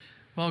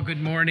Well,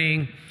 good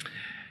morning.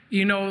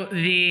 You know,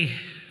 the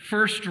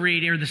first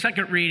reading or the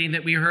second reading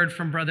that we heard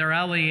from Brother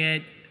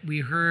Elliot, we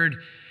heard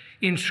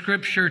in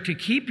Scripture to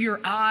keep your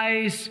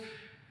eyes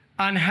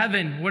on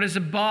heaven, what is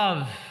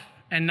above,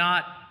 and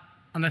not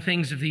on the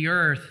things of the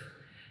earth.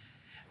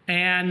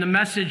 And the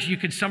message you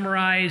could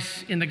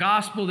summarize in the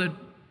gospel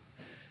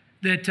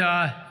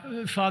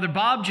that Father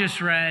Bob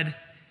just read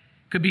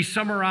could be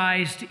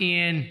summarized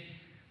in,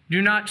 do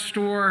not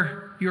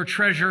store your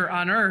treasure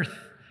on earth,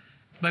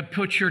 but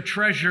put your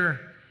treasure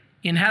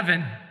in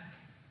heaven.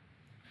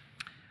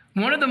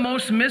 One of the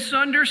most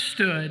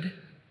misunderstood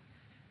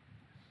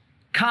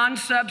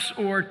concepts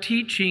or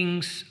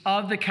teachings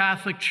of the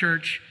Catholic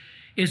Church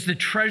is the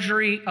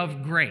treasury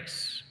of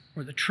grace,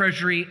 or the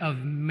treasury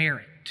of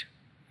merit.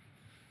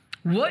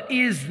 What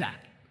is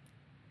that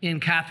in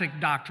Catholic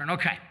doctrine?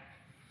 Okay.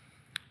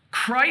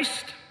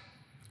 Christ,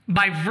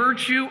 by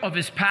virtue of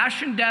his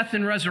passion, death,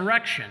 and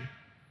resurrection,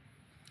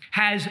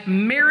 has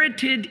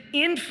merited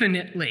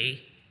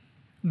infinitely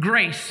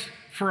grace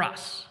for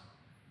us.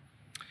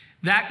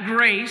 That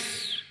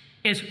grace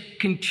is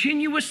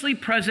continuously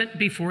present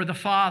before the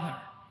Father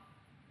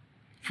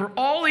for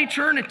all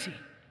eternity.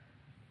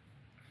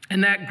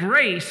 And that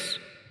grace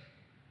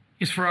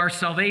is for our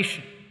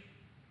salvation.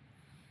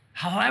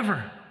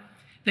 However,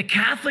 the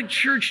Catholic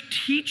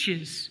Church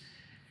teaches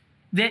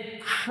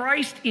that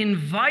Christ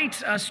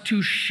invites us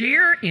to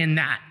share in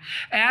that.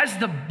 As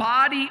the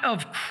body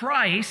of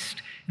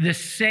Christ, the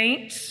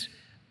saints,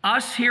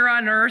 us here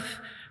on earth,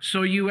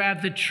 so you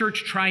have the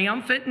church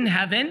triumphant in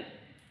heaven,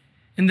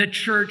 and the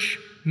church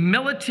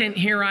militant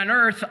here on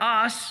earth,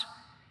 us,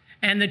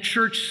 and the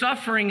church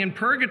suffering in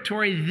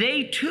purgatory,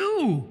 they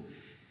too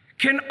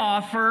can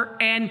offer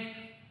and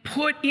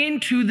put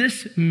into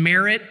this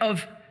merit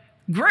of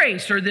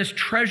grace, or this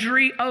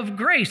treasury of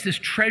grace, this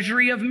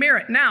treasury of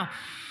merit. Now,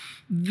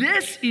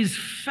 this is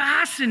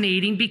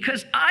fascinating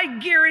because I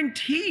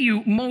guarantee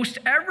you most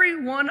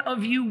every one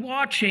of you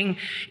watching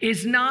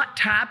is not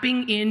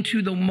tapping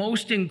into the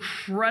most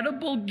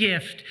incredible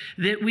gift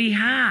that we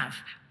have.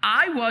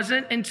 I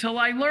wasn't until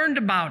I learned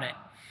about it.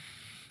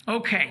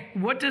 Okay,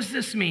 what does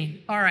this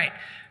mean? All right,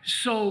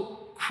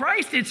 so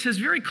Christ, it says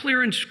very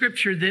clear in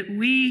Scripture that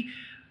we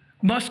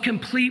must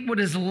complete what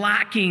is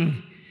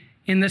lacking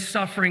in the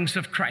sufferings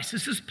of Christ.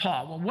 This is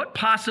Paul. Well, what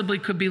possibly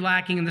could be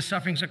lacking in the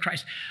sufferings of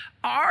Christ?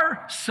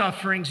 Our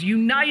sufferings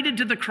united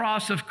to the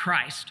cross of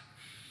Christ.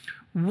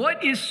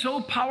 What is so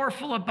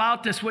powerful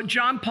about this? What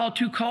John Paul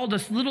II called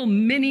us little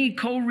mini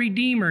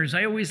co-redeemers.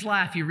 I always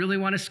laugh. You really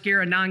want to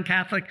scare a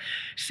non-Catholic?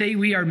 Say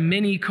we are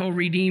mini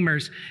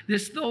co-redeemers.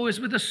 This, though, is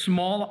with a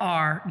small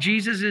r.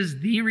 Jesus is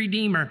the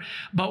Redeemer,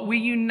 but we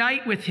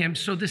unite with him.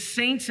 So the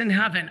saints in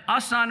heaven,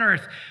 us on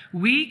earth,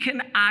 we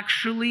can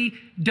actually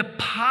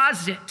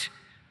deposit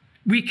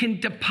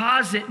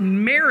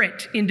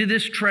merit into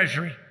this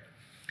treasury.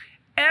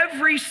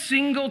 Every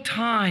single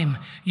time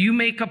you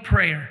make a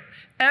prayer,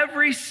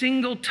 every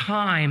single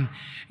time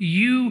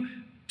you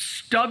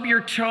stub your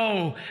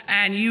toe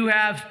and you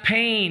have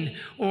pain,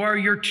 or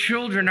your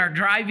children are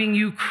driving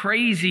you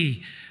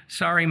crazy.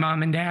 Sorry,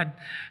 Mom and Dad.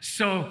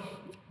 So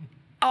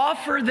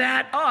offer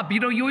that up. You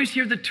know, you always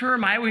hear the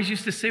term, I always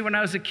used to say when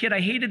I was a kid,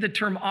 I hated the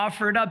term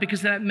offer it up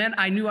because that meant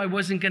I knew I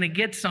wasn't going to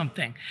get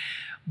something.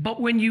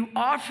 But when you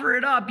offer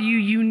it up, you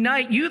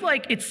unite.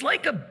 It's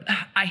like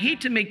I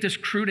hate to make this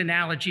crude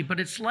analogy, but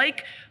it's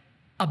like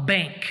a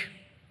bank.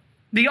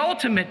 The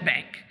ultimate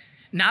bank.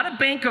 Not a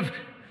bank of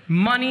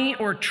money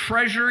or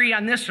treasury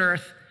on this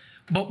earth,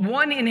 but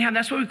one in heaven.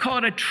 That's why we call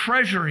it a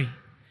treasury.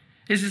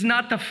 This is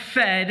not the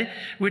Fed,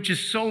 which is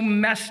so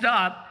messed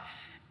up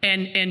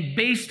and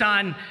based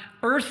on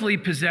earthly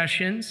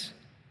possessions.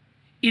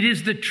 It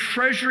is the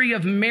treasury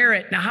of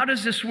merit. Now, how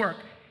does this work?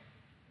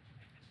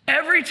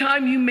 Every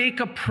time you make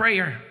a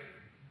prayer,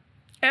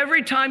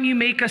 every time you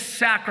make a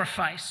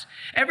sacrifice,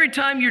 every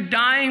time you're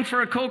dying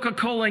for a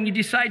Coca-Cola and you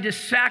decide to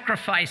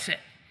sacrifice it,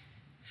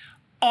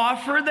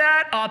 offer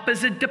that up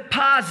as a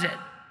deposit.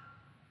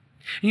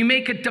 You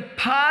make a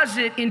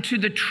deposit into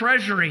the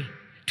treasury,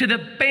 to the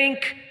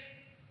bank,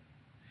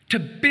 to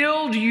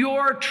build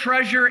your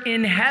treasure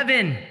in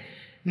heaven,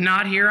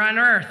 not here on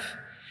earth.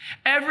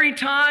 Every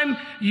time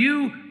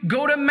you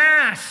go to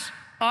Mass,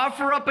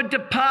 offer up a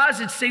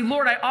deposit. Say,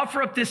 Lord, I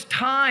offer up this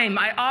time.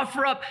 I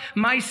offer up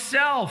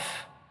myself.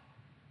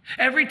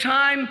 Every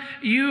time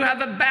you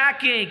have a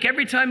backache,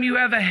 every time you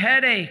have a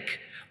headache,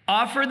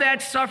 offer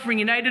that suffering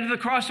united to the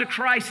cross of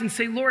Christ and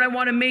say, Lord, I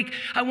want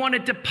to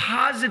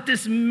deposit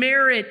this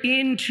merit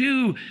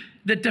into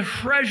the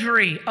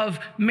treasury of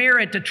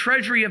merit, the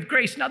treasury of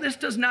grace. Now, this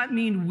does not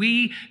mean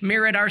we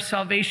merit our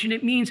salvation.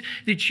 It means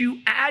that you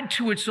add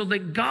to it so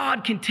that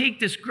God can take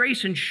this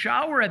grace and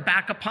shower it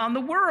back upon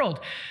the world.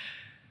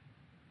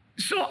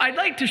 So I'd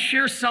like to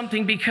share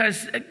something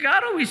because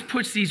God always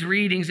puts these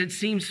readings, it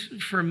seems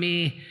for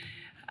me,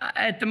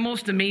 at the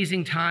most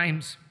amazing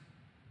times.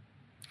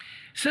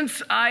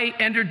 Since I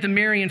entered the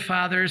Marian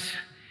Fathers,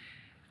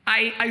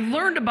 I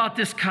learned about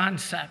this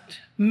concept.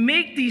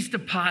 Make these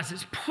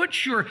deposits.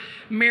 Put your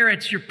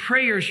merits, your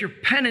prayers, your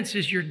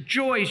penances, your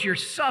joys, your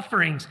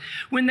sufferings.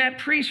 When that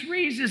priest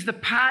raises the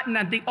paten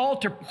at the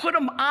altar, put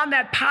them on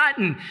that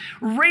paten.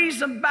 Raise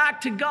them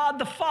back to God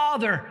the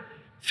Father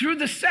through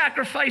the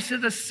sacrifice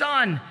of the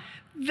Son.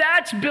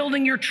 That's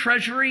building your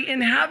treasury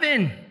in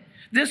heaven.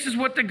 This is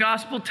what the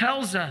gospel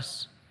tells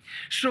us.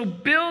 So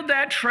build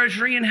that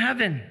treasury in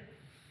heaven.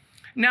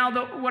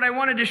 Now, what I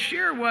wanted to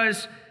share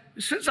was,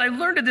 since I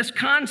learned of this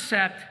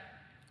concept,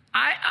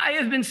 I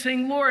have been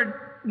saying, Lord,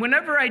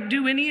 whenever I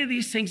do any of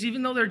these things,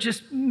 even though they're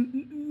just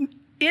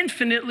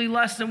infinitely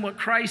less than what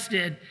Christ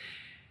did,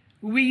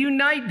 we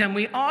unite them,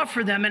 we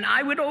offer them. And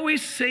I would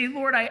always say,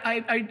 Lord,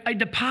 I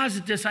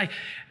deposit this,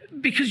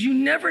 because you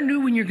never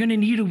knew when you're going to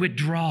need a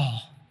withdrawal.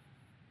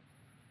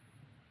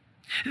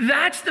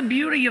 That's the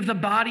beauty of the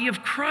body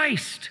of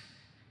Christ.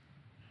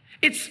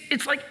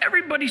 It's like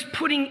everybody's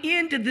putting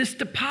into this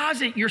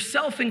deposit,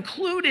 yourself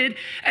included,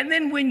 and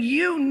then when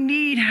you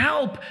need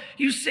help,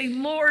 you say,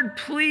 Lord,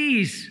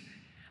 please,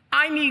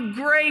 I need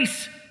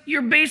grace.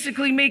 You're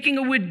basically making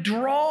a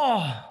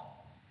withdrawal.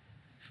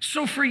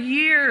 So for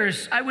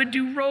years, I would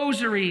do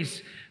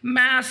rosaries,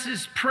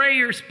 masses,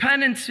 prayers,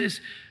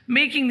 penances,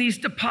 making these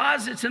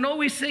deposits and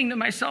always saying to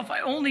myself,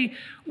 I only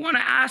want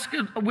to ask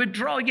a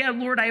withdrawal. Yeah,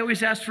 Lord, I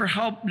always ask for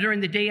help during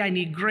the day. I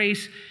need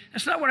grace.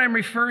 That's not what I'm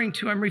referring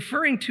to. I'm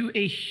referring to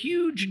a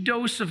huge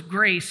dose of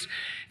grace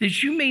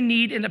that you may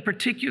need in a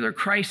particular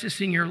crisis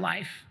in your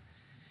life.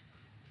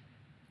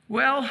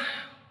 Well,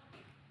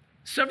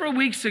 several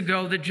weeks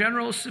ago, the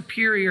General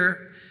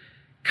Superior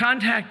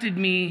contacted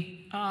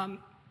me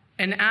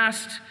and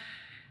asked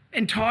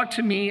and talked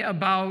to me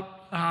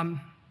about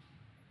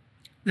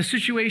the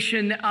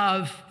situation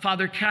of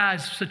Father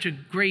Kaz, such a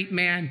great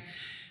man,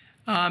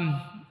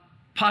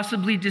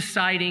 possibly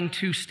deciding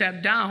to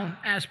step down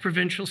as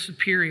provincial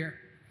superior.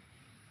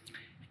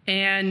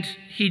 And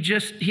he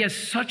has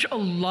such a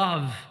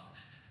love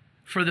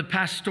for the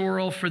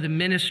pastoral, for the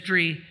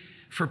ministry,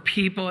 for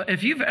people.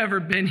 If you've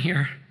ever been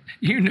here,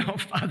 you know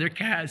Father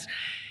Kaz.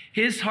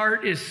 His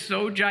heart is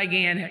so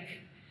gigantic.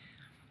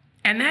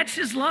 And that's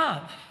his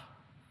love.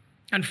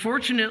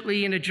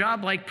 Unfortunately, in a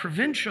job like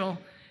provincial,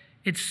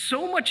 it's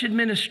so much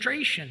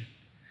administration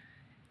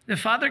that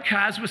Father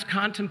Kaz was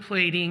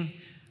contemplating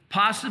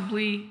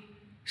possibly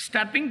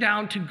stepping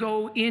down to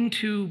go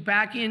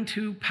back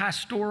into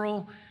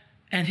pastoral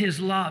and his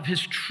love,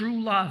 his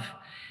true love.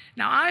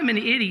 Now, I'm an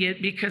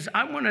idiot because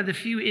I'm one of the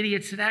few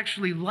idiots that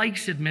actually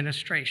likes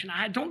administration.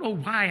 I don't know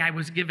why I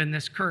was given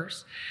this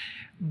curse.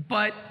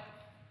 But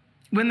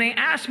when they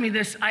asked me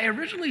this, I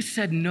originally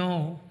said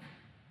no.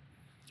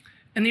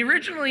 And the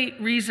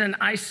reason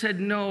I said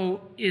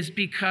no is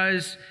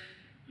because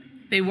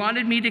they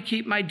wanted me to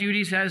keep my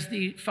duties as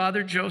the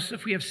Father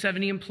Joseph. We have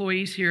 70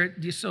 employees here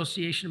at the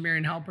Association of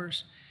Marian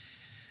Helpers.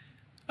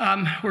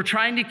 We're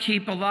trying to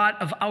keep a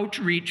lot of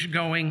outreach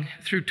going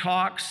through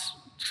talks,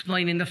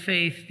 explaining the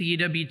faith, the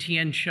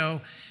EWTN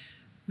show,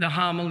 the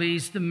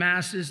homilies, the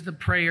masses, the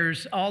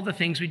prayers, all the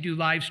things we do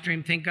live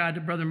stream. Thank God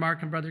to Brother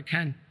Mark and Brother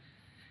Ken.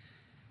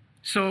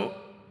 So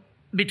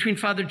between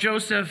Father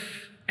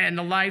Joseph and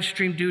the live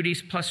stream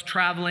duties, plus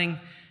traveling,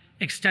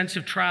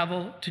 extensive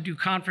travel to do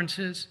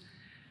conferences,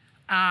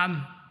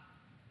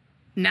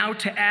 now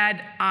to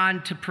add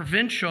on to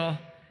provincial,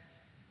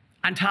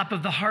 on top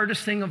of the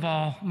hardest thing of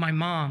all, my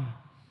mom.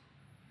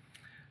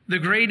 The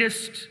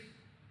greatest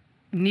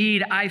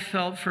need I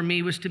felt for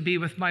me was to be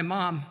with my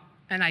mom.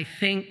 And I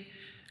thank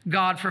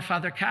God for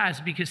Father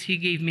Kaz because he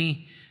gave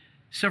me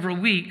several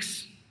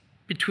weeks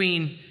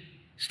between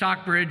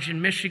Stockbridge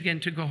and Michigan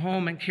to go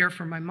home and care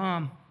for my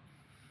mom.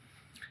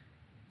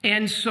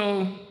 And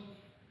so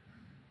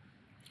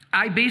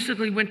I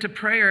basically went to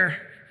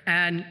prayer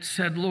and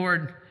said,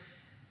 Lord,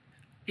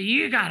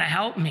 you got to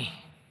help me.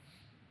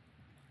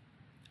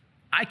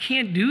 I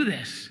can't do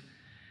this.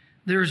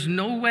 There's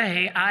no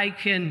way I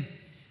can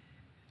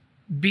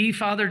be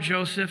Father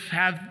Joseph,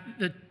 have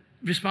the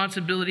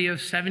responsibility of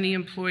 70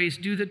 employees,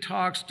 do the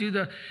talks, do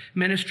the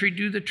ministry,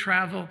 do the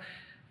travel,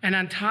 and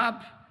on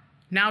top,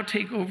 now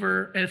take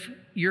over, if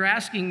you're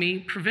asking me,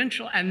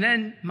 provincial, and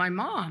then my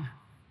mom.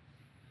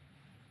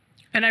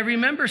 And I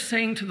remember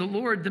saying to the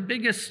Lord, the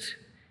biggest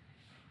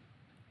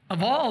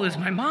of all is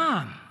my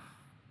mom.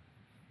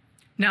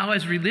 Now,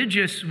 as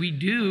religious, we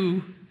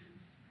do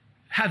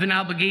have an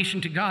obligation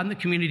to God and the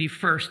community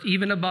first,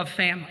 even above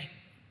family.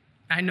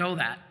 I know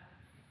that.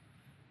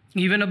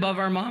 Even above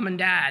our mom and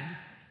dad.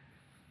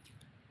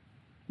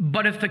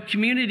 But if the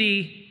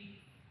community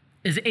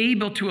is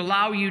able to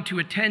allow you to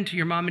attend to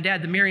your mom and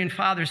dad, the Marian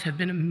Fathers have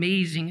been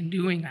amazing in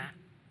doing that.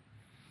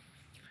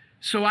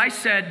 So I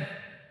said,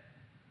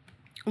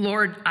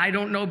 Lord, I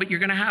don't know, but you're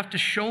going to have to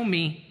show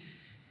me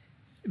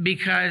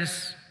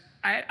because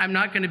I'm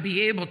not going to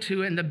be able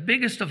to. And the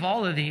biggest of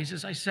all of these,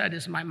 as I said,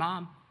 is my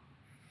mom.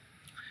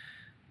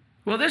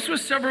 Well, this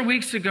was several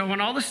weeks ago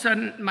when all of a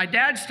sudden my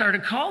dad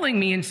started calling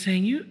me and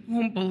saying, you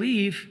won't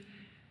believe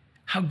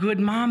how good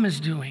mom is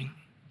doing.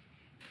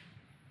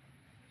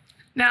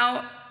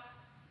 Now,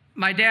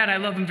 my dad, I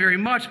love him very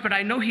much, but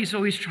I know he's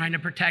always trying to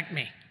protect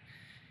me.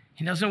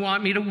 He doesn't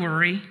want me to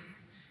worry.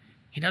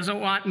 He doesn't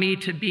want me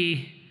to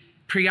be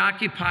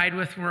preoccupied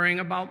with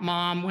worrying about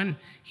mom when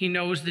he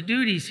knows the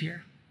duty's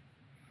here.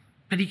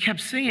 But he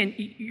kept saying,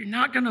 you're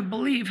not going to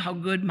believe how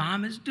good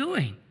mom is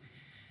doing.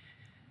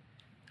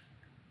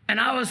 And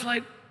I was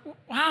like,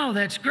 wow,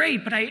 that's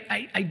great. But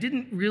I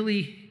didn't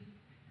really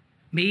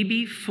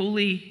maybe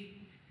fully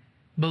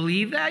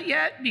believe that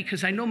yet,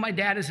 because I know my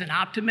dad is an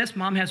optimist.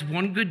 Mom has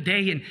one good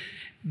day and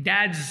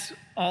dad's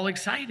all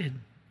excited.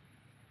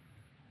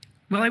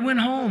 Well, I went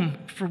home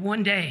for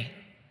one day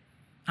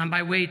on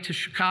my way to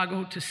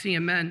Chicago to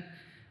CMN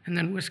and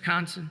then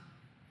Wisconsin.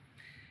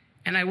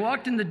 And I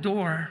walked in the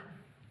door.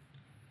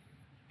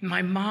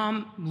 My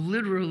mom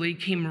literally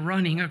came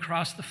running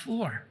across the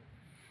floor.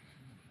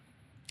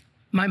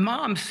 My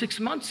mom 6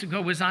 months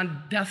ago was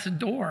on death's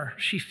door.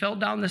 She fell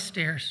down the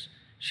stairs.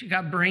 She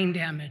got brain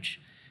damage.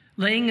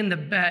 Laying in the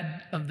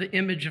bed of the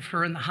image of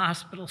her in the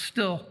hospital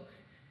still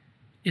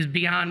is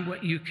beyond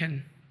what you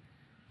can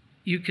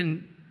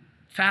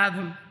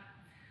fathom.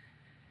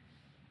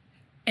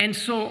 And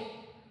so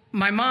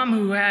my mom,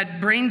 who had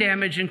brain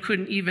damage and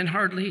couldn't even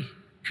hardly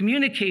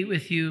communicate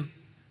with you,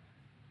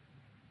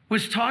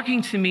 was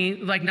talking to me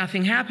like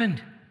nothing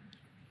happened.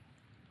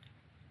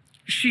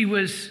 She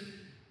was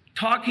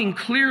talking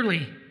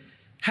clearly,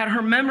 had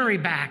her memory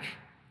back,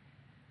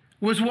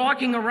 was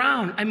walking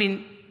around. I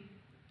mean,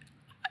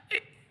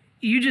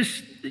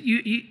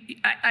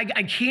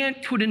 I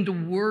can't put into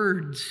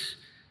words.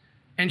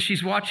 And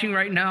she's watching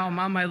right now.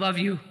 Mom, I love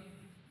you.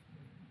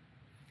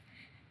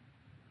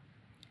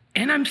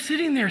 And I'm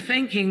sitting there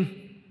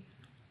thinking,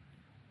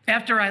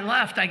 after I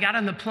left, I got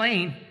on the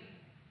plane,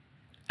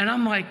 and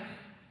I'm like,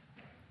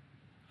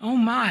 oh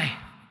my,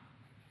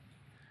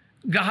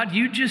 God,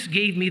 you just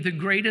gave me the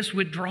greatest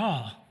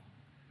withdrawal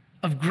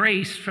of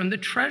grace from the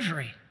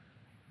treasury.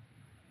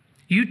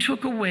 You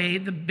took away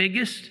the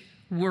biggest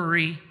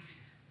worry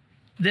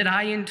that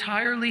I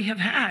entirely have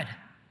had,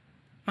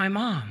 my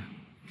mom.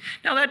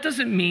 Now, that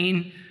doesn't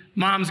mean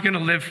mom's going to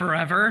live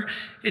forever.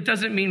 It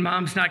doesn't mean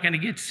mom's not going to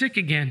get sick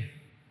again.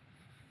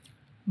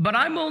 But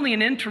I'm only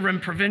an interim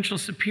provincial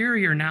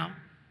superior now.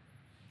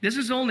 This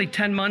is only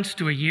 10 months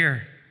to a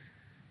year.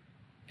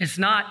 It's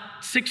not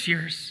 6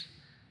 years.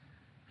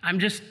 I'm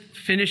just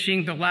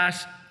finishing the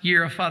last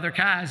year of Father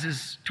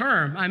Kaz's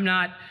term. I'm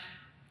not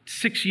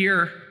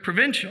 6-year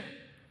provincial.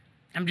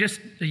 I'm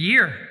just a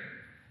year.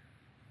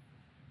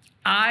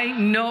 I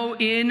know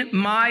in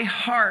my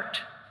heart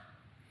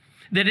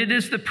that it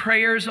is the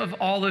prayers of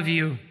all of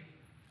you,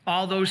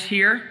 all those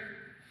here,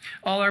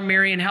 all our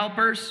Marian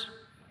helpers,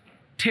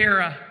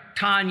 Tara,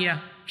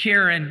 Tanya,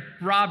 Karen,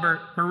 Robert,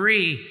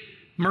 Marie,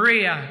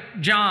 Maria,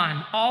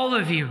 John, all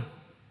of you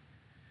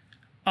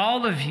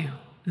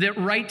that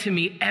write to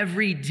me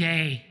every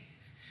day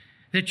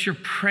that you're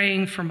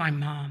praying for my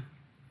mom.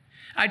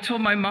 I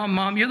told my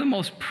mom, you're the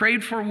most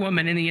prayed for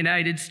woman in the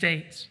United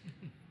States.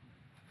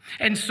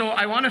 And so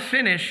I want to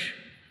finish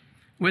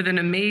with an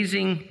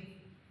amazing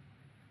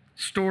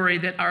story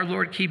that our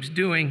Lord keeps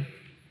doing.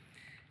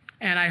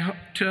 And I hope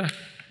to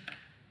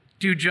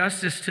do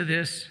justice to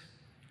this.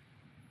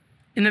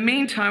 In the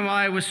meantime, while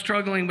I was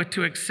struggling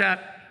to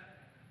accept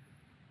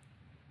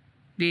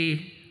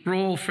the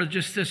role for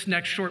just this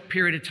next short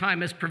period of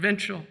time as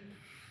provincial,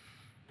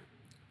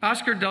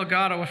 Oscar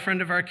Delgado, a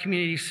friend of our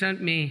community,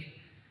 sent me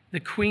the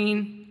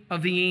Queen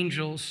of the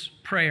Angels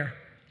prayer.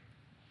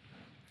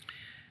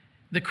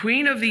 The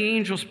Queen of the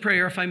Angels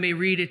prayer, if I may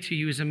read it to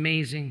you, is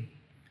amazing.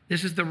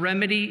 This is the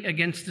remedy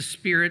against the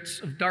spirits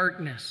of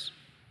darkness.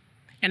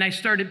 And I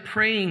started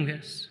praying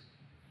this.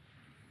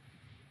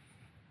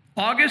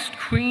 August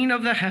Queen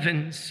of the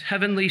heavens,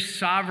 heavenly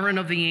sovereign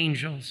of the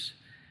angels,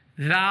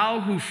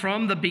 thou who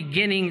from the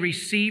beginning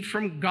received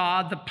from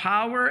God the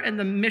power and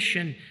the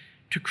mission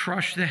to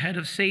crush the head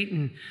of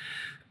Satan,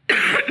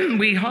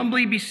 we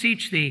humbly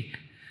beseech thee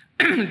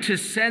to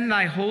send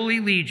thy holy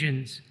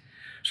legions,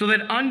 so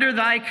that under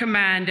thy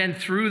command and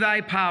through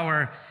thy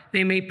power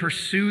they may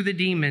pursue the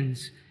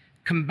demons,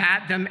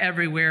 combat them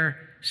everywhere,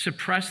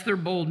 suppress their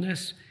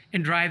boldness,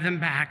 and drive them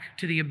back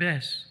to the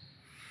abyss.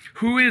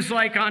 Who is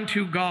like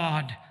unto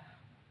God,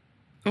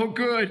 O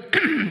good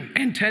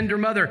and tender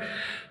mother?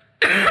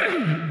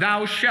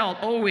 Thou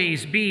shalt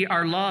always be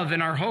our love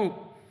and our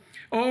hope.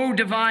 O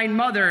divine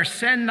mother,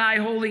 send thy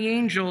holy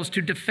angels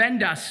to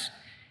defend us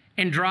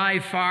and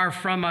drive far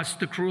from us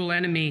the cruel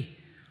enemy.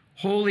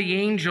 Holy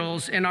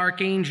angels and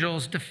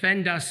archangels,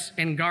 defend us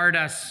and guard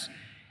us.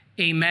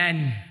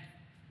 Amen.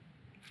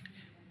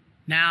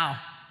 Now,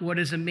 what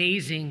is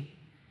amazing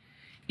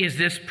is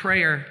this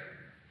prayer,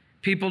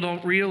 people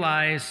don't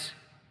realize,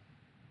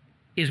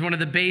 is one of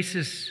the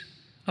bases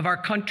of our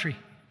country.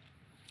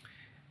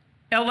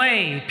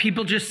 LA,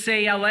 people just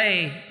say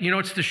LA. You know,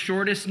 it's the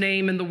shortest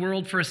name in the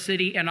world for a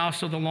city and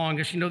also the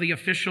longest. You know, the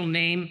official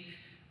name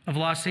of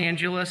Los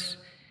Angeles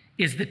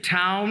is the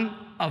town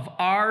of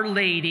Our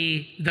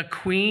Lady, the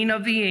Queen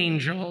of the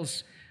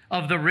Angels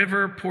of the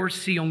River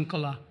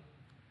Porciúncula.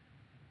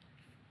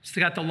 It's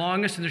got the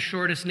longest and the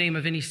shortest name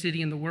of any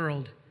city in the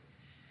world.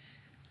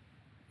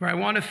 Where I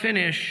want to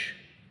finish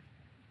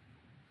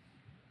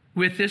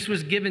with this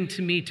was given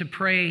to me to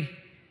pray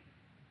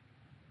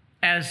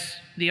as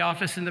the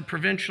office in the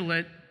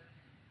provincialate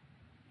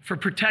for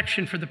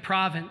protection for the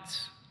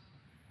province.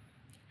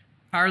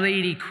 Our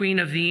Lady, Queen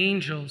of the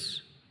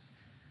Angels.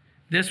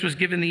 This was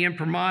given the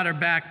imprimatur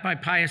back by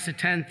Pius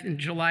X in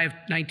July of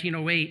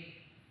 1908.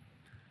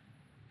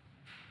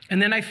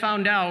 And then I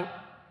found out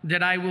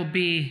that I will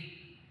be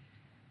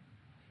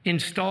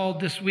installed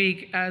this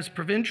week as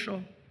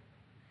provincial.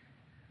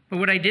 But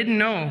what I didn't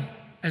know,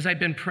 as I've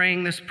been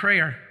praying this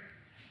prayer,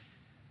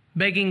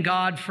 begging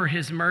God for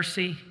his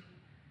mercy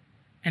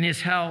and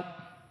his help,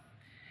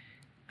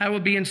 I will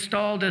be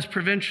installed as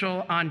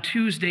provincial on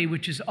Tuesday,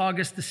 which is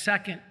August the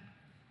 2nd.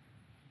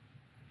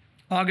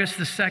 August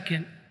the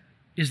 2nd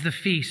is the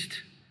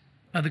feast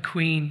of the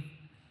Queen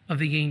of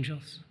the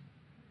Angels.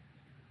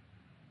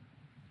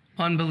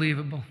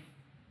 Unbelievable.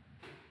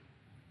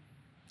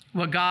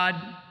 What God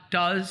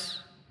does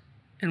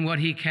and what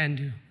he can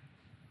do.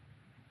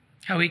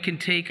 How he can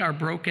take our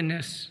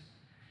brokenness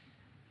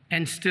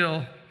and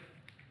still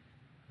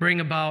bring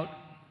about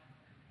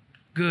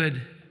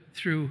good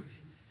through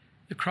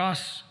the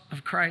cross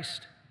of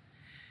Christ.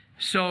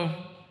 So,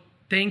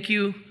 thank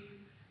you,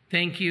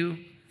 thank you,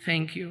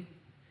 thank you.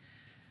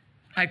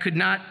 I could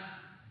not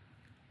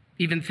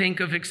even think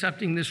of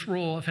accepting this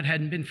role if it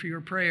hadn't been for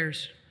your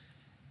prayers.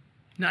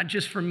 Not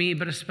just for me,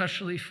 but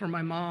especially for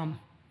my mom.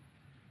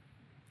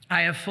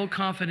 I have full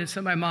confidence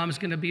that my mom is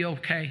going to be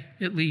okay,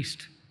 at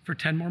least for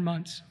 10 more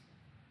months.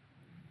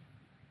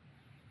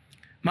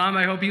 Mom,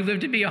 I hope you live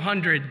to be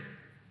 100.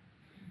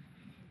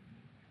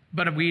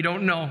 But we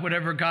don't know,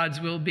 whatever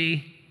God's will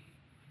be.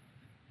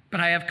 But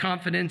I have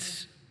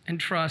confidence and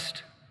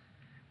trust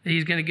that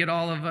he's going to get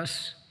all of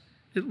us,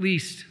 at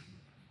least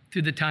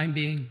through the time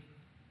being.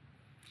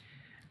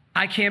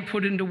 I can't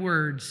put into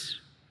words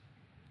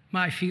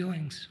my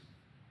feelings.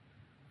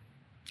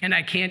 And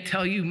I can't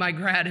tell you my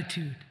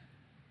gratitude.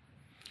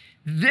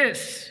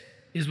 This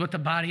is what the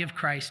body of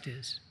Christ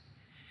is.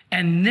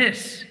 And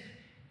this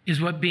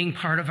is what being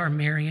part of our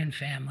Marian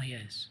family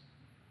is.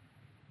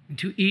 And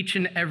to each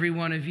and every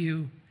one of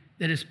you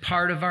that is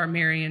part of our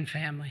Marian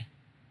family,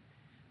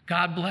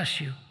 God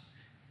bless you.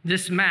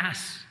 This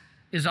Mass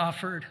is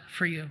offered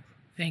for you.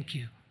 Thank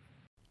you.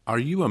 Are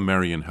you a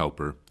Marian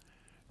helper?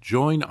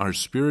 Join our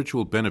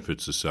Spiritual Benefit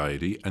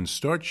Society and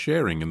start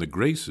sharing in the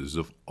graces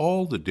of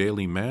all the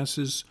daily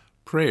Masses,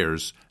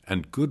 prayers,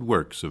 and good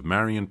works of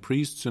Marian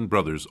priests and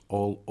brothers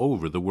all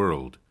over the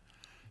world.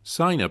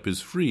 Sign up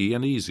is free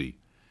and easy.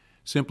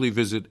 Simply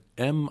visit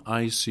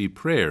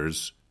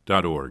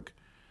micprayers.org.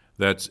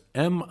 That's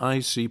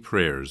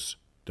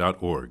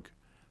micprayers.org.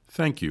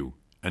 Thank you,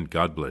 and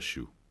God bless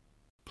you.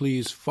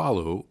 Please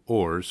follow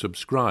or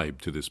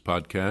subscribe to this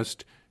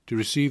podcast to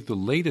receive the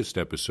latest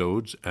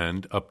episodes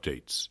and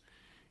updates.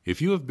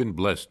 If you have been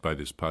blessed by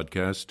this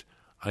podcast,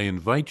 I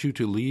invite you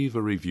to leave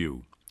a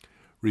review.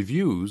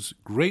 Reviews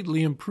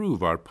greatly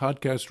improve our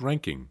podcast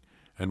ranking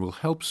and will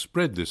help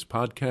spread this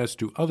podcast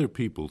to other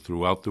people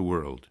throughout the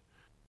world.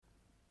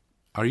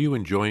 Are you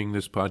enjoying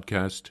this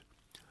podcast?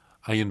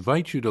 I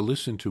invite you to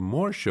listen to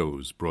more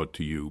shows brought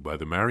to you by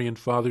the Marian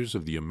Fathers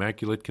of the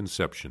Immaculate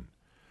Conception.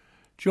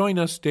 Join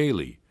us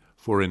daily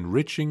for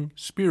enriching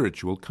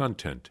spiritual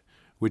content,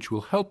 which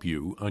will help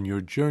you on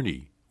your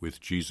journey with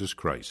Jesus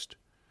Christ.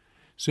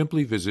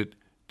 Simply visit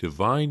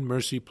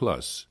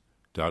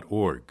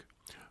DivineMercyPlus.org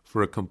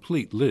for a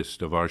complete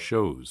list of our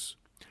shows.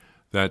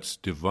 That's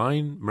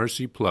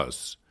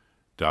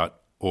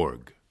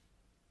DivineMercyPlus.org.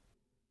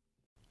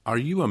 Are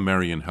you a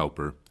Marian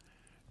helper?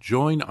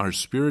 Join our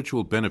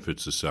Spiritual Benefit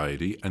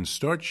Society and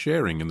start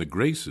sharing in the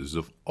graces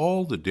of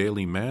all the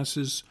daily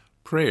Masses,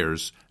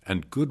 prayers,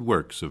 and good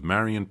works of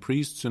Marian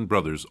priests and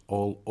brothers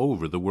all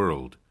over the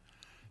world.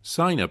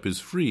 Sign up is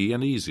free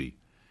and easy.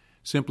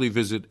 Simply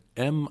visit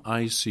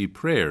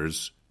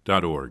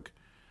micprayers.org.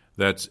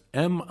 That's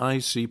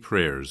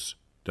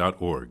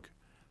micprayers.org.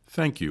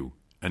 Thank you,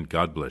 and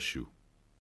God bless you.